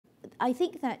I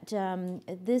think that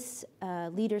this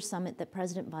Leaders Summit that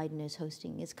President Biden is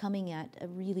hosting is coming at a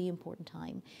really important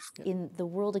time in the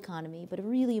world economy, but a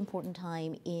really important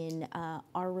time in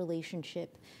our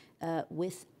relationship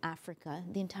with Africa,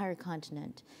 the entire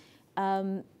continent.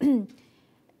 I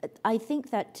think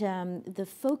that the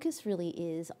focus really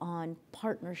is on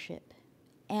partnership,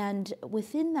 and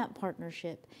within that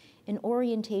partnership, an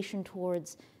orientation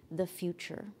towards the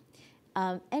future.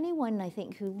 Anyone, I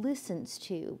think, who listens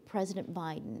to President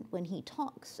Biden when he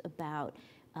talks about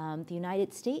the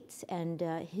United States and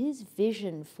his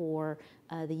vision for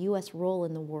the U.S. role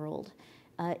in the world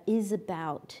is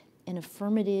about an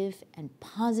affirmative and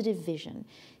positive vision.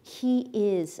 He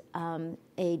is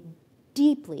a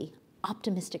deeply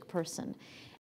optimistic person.